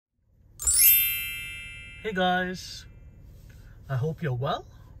Hey guys, I hope you're well.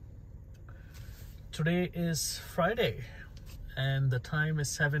 Today is Friday and the time is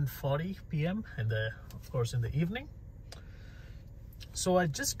 7:40 p.m. of course in the evening. So I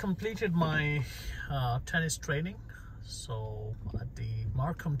just completed my tennis training at the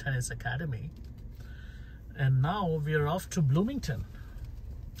Markham Tennis Academy, and now we are off to Bloomington.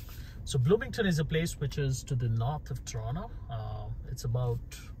 So Bloomington is a place which is to the north of Toronto. It's about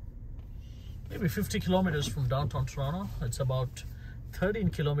maybe 50 kilometers from downtown Toronto. It's about 13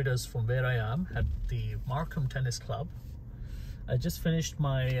 kilometers from where I am at the Markham Tennis Club. I just finished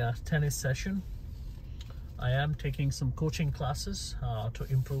my tennis session. I am taking some coaching classes to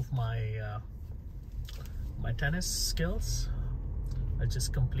improve my my tennis skills. I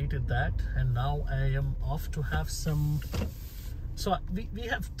just completed that, and now I am off to have some. So we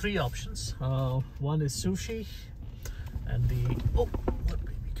have three options. One is sushi, and be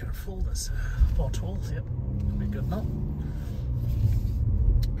careful, there's a pothole. Yep, be good now.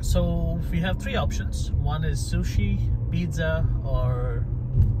 So we have three options. One is sushi, pizza, or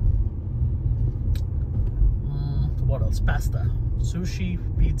what else? Pasta. Sushi,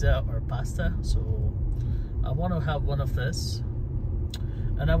 pizza, or pasta. So I want to have one of this,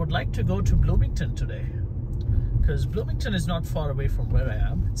 and I would like to go to Bloomington today, because Bloomington is not far away from where I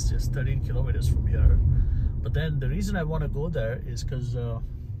am. It's just 13 kilometers from here. But then the reason I want to go there is because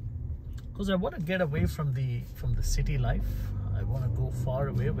I want to get away from the city life. I want to go far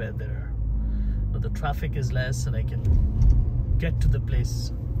away where the traffic is less, and I can get to the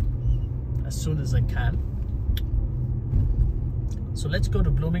place as soon as I can. So let's go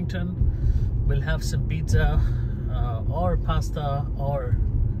to Bloomington. We'll have some pizza or pasta or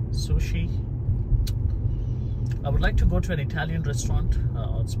sushi. I would like to go to an Italian restaurant.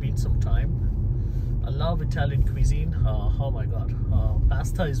 It's been some time. I love Italian cuisine. Oh my god,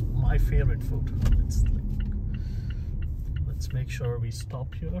 pasta is my favorite food. It's like, let's make sure we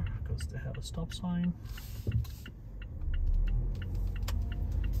stop here because they have a stop sign.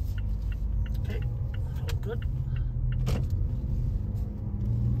 Okay, all good.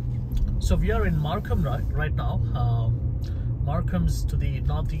 So we are in Markham right now. Markham's to the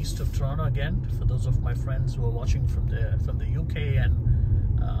northeast of Toronto again, for those of my friends who are watching from the UK and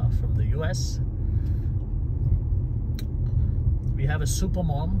from the US. We have a super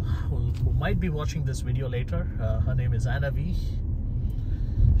mom who might be watching this video later. Her name is Anna V.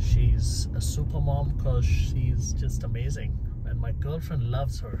 She's a super mom because she's just amazing, and my girlfriend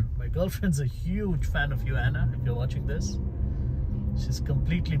loves her. My girlfriend's a huge fan of you, Anna, if you're watching this. She's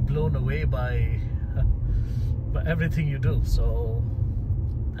completely blown away by everything you do. So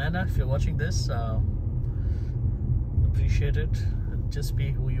Anna, if you're watching this, appreciate it, and just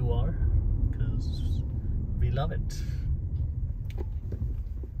be who you are, because we love it.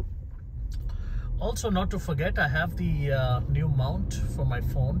 Also, not to forget, I have the new mount for my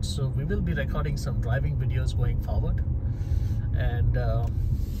phone, so we will be recording some driving videos going forward, and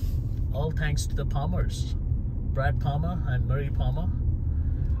all thanks to the Palmers, Brad Palmer and Murray Palmer.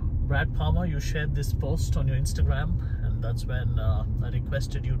 Brad Palmer, you shared this post on your Instagram, and that's when I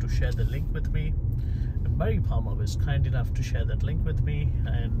requested you to share the link with me. And Murray Palmer was kind enough to share that link with me,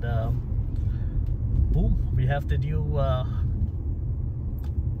 and boom, we have the new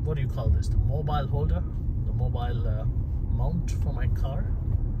what do you call this? The mobile holder, the mobile mount for my car,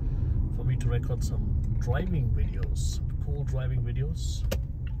 for me to record some driving videos, some cool driving videos.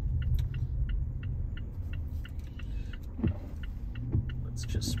 Let's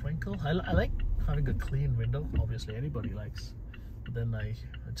just sprinkle. I like having a clean window. Obviously anybody likes, but then I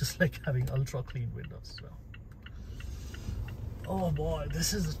just like having ultra clean windows. So. Oh boy,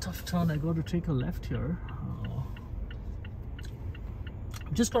 this is a tough turn. I got to take a left here.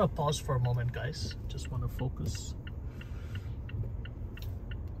 I'm just gonna pause for a moment, guys. Just want to focus.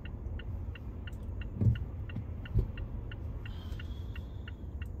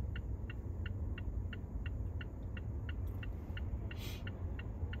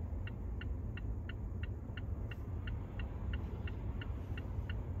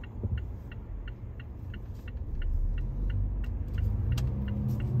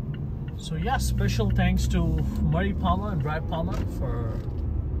 So yeah, special thanks to Murray Palmer and Brad Palmer for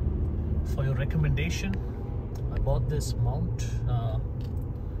your recommendation. I bought this mount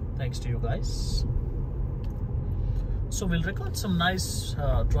thanks to you guys. So we'll record some nice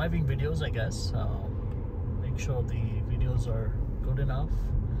driving videos, I guess. Make sure the videos are good enough.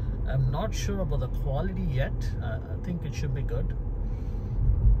 I'm not sure about the quality yet. I think it should be good,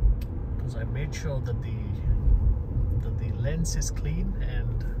 because I made sure that the lens is clean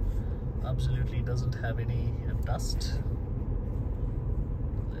and absolutely doesn't have any dust.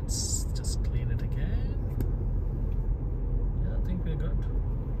 Let's just clean it again.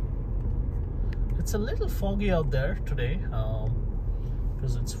 It's a little foggy out there today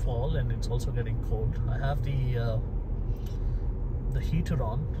because it's fall and it's also getting cold. I have the heater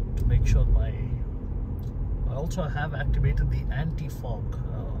on to make sure I also have activated the anti-fog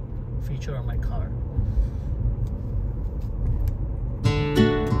feature on my car.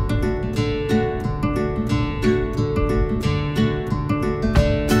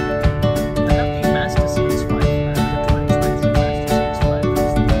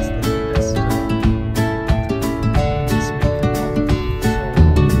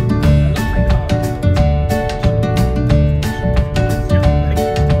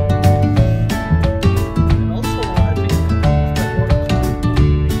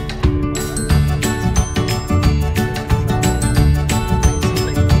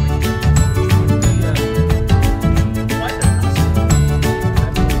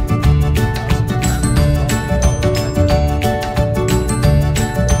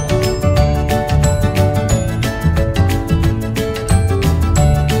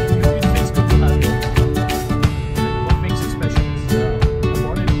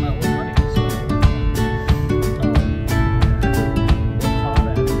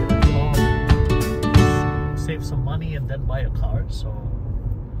 So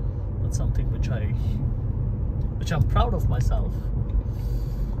that's something which I'm proud of myself.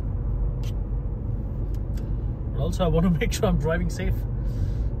 But also I want to make sure I'm driving safe.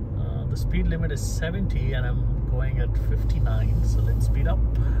 The speed limit is 70 and I'm going at 59, so let's speed up.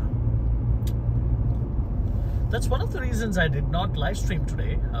 That's one of the reasons I did not live stream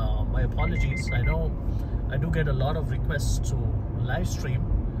today. My apologies. I know I do get a lot of requests to live stream,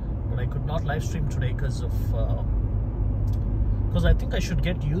 but I could not live stream today because I think I should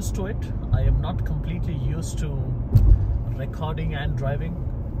get used to it. I am not completely used to recording and driving.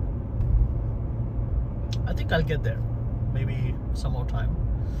 I think I'll get there, maybe some more time.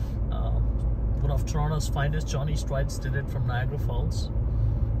 One of Toronto's finest, Johnny Strides, did it from Niagara Falls.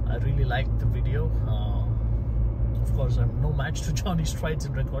 I really liked the video. Of course, I'm no match to Johnny Strides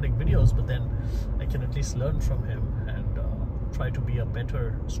in recording videos, but then I can at least learn from him and try to be a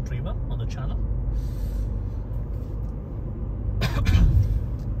better streamer on the channel.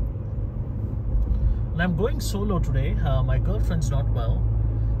 And I'm going solo today. My girlfriend's not well.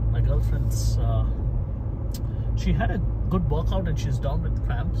 My girlfriend's she had a good workout and she's down with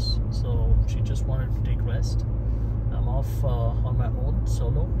cramps, so she just wanted to take rest. I'm off on my own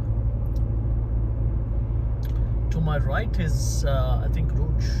solo. To my right is I think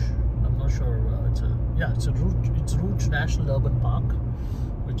Rouge. I'm not sure. It's Rouge National Urban Park,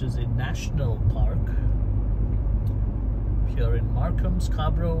 which is a national park here in Markham,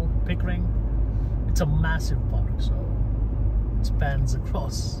 Scarborough, Pickering. It's a massive park, so it spans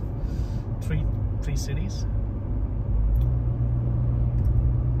across three cities.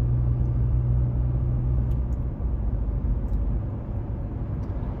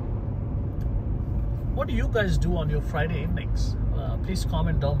 What do you guys do on your Friday evenings? Please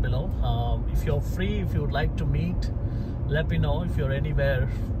comment down below. If you're free, if you would like to meet, let me know. If you're anywhere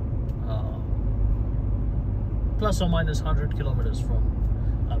plus or minus 100 kilometers from,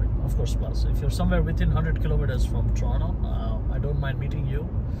 I mean, of course plus. If you're somewhere within 100 kilometers from Toronto, I don't mind meeting you.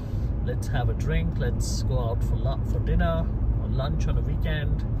 Let's have a drink. Let's go out for dinner or lunch on a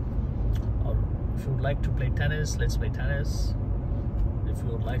weekend. Or if you would like to play tennis, let's play tennis. If you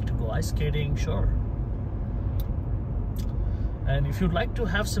would like to go ice skating, sure. And if you'd like to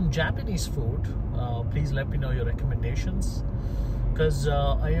have some Japanese food, please let me know your recommendations, because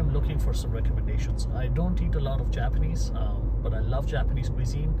I am looking for some recommendations. I don't eat a lot of Japanese, but I love Japanese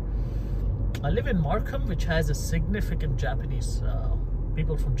cuisine. I live in Markham, which has a significant Japanese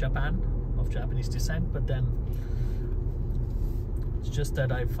people from Japan, of Japanese descent, but then it's just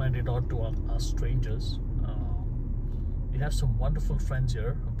that I find it odd to us strangers. We have some wonderful friends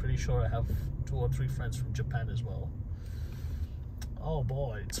here. I'm pretty sure I have 2 or 3 friends from Japan as well. Oh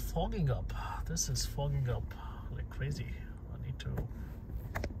boy, it's fogging up. This is fogging up like crazy. I need to...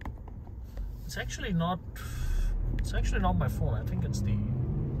 It's actually not my phone. I think it's the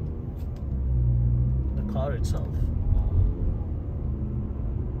car itself.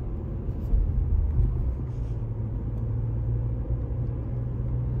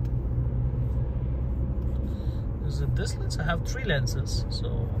 This lens, I have 3 lenses,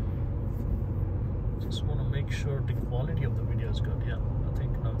 so just want to make sure the quality of the video is good. Yeah, I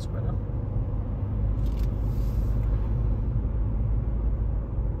think now it's better.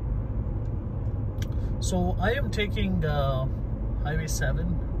 So I am taking Highway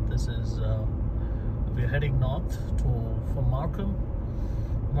 7. This is we're heading north from Markham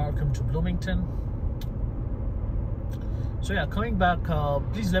to Bloomington. So yeah, coming back,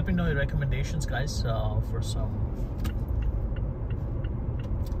 please let me know your recommendations, guys, for some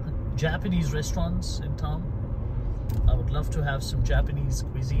Japanese restaurants in town. I would love to have some Japanese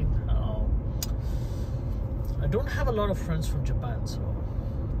cuisine. I don't have a lot of friends from Japan, so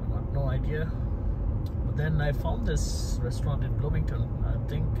I have no idea. But then I found this restaurant in Bloomington. I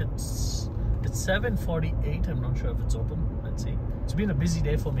think it's 7:48. I'm not sure if it's open. Let's see. It's been a busy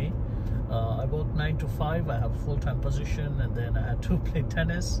day for me. I work 9 to 5. I have a full-time position, and then I had to play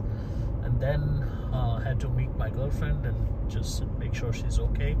tennis, and then I had to meet my girlfriend and just make sure she's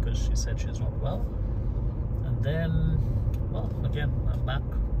okay because she said she's not well. And then, well, again, I'm back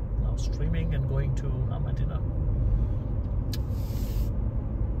now streaming and going to have my dinner.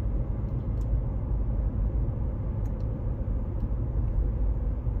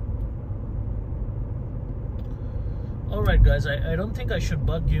 Alright guys, I don't think I should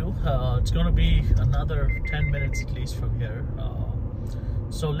bug you. It's gonna be another 10 minutes at least from here.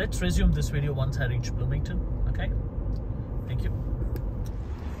 So let's resume this video once I reach Bloomington, okay? Thank you.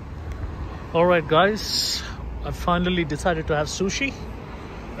 Alright guys, I finally decided to have sushi.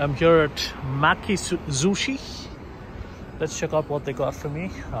 I'm here at Maki Sushi. Let's check out what they got for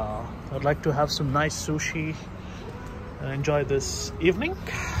me. I'd like to have some nice sushi and enjoy this evening.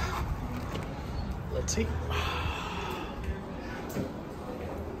 Let's see.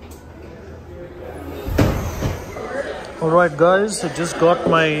 Alright guys, I just got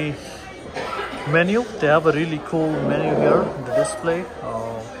my menu. They have a really cool menu here in the display.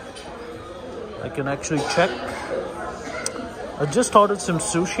 I can actually check. I just ordered some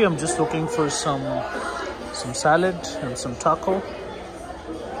sushi. I'm just looking for some salad and some taco.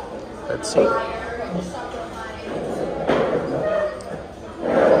 Let's see.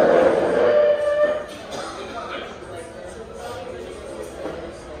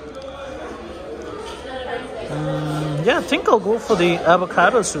 Yeah, I think I'll go for the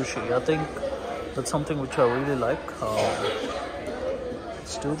avocado sushi. I think that's something which I really like.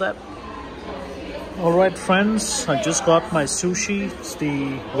 Let's do that. Alright friends, I just got my sushi. It's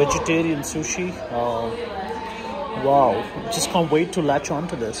the vegetarian sushi. Wow, just can't wait to latch on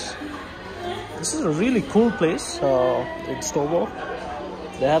to this. This is a really cool place in Stovall.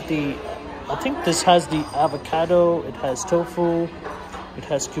 They have the, I think this has the avocado, it has tofu, it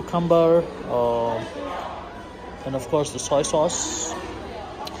has cucumber, and of course the soy sauce.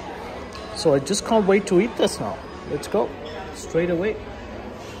 So I just can't wait to eat this now. Let's go straight away.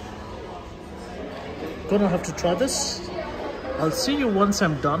 Gonna have to try this. I'll see you once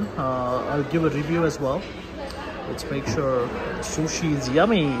I'm done. I'll give a review as well. Let's make sure the sushi is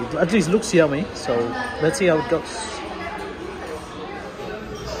yummy. At least looks yummy. So let's see how it goes.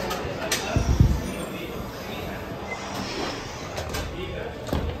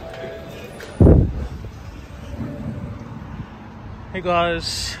 Hey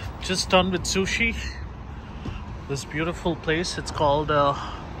guys, just done with sushi. This beautiful place, it's called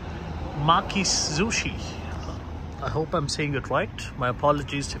Maki Sushi. I hope I'm saying it right. My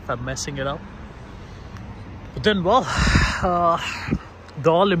apologies if I'm messing it up. But then, well,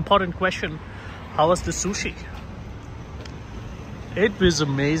 the all important question, how was the sushi? It was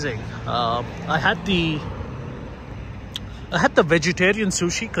amazing. I had the vegetarian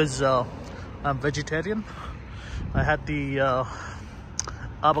sushi because I'm vegetarian. I had the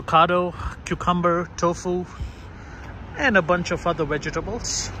avocado, cucumber, tofu, and a bunch of other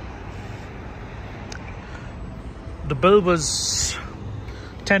vegetables. The bill was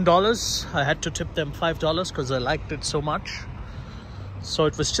 $10. I had to tip them $5 because I liked it so much. So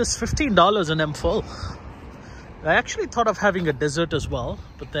it was just $15 and I'm full. I actually thought of having a dessert as well,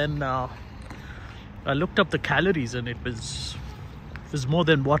 but then I looked up the calories and it was more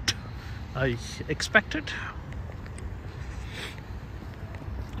than what I expected.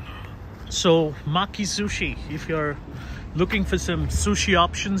 So Maki Sushi, if you're looking for some sushi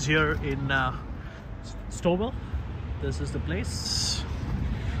options here in Stovall, this is the place.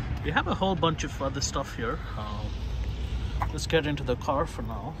 We have a whole bunch of other stuff here. Let's get into the car for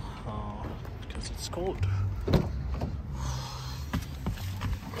now because it's cold.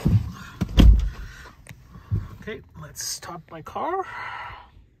 Okay, let's start my car.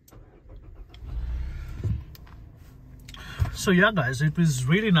 So yeah guys, it was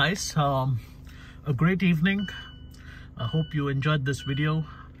really nice. A great evening. I hope you enjoyed this video.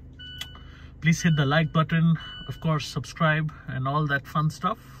 Please hit the like button, of course subscribe and all that fun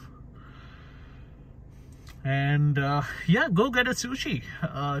stuff. And yeah, go get a sushi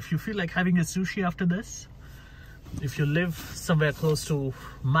if you feel like having a sushi after this. If you live somewhere close to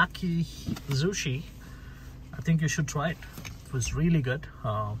Maki Sushi, I think you should try it. It was really good.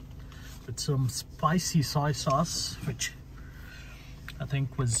 with some spicy soy sauce, which I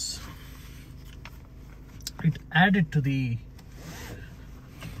think was, it added to the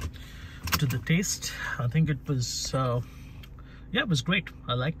taste. I think it was yeah, it was great.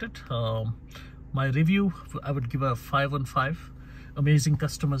 I liked it. My review, I would give a 5 on 5. Amazing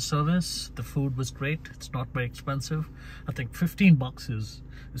customer service. The food was great. It's not very expensive. I think $15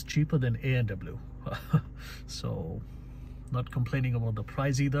 is cheaper than A&W. So not complaining about the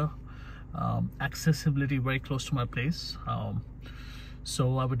price either. Accessibility very close to my place.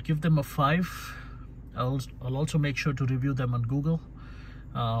 So I would give them a 5. I'll also make sure to review them on Google.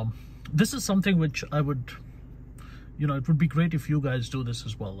 This is something which I would, you know, it would be great if you guys do this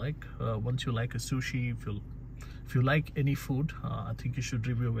as well. Like once you like a sushi, if you like any food, I think you should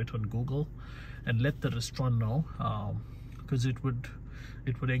review it on Google and let the restaurant know, because it would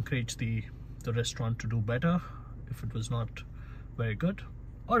encourage the restaurant to do better if it was not very good,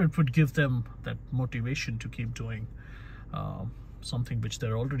 or it would give them that motivation to keep doing something which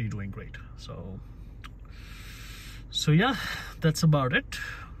they're already doing great. So yeah, that's about it.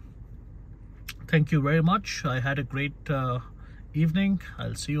 Thank you very much. I had a great evening.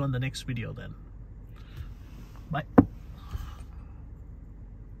 I'll see you on the next video then. Bye.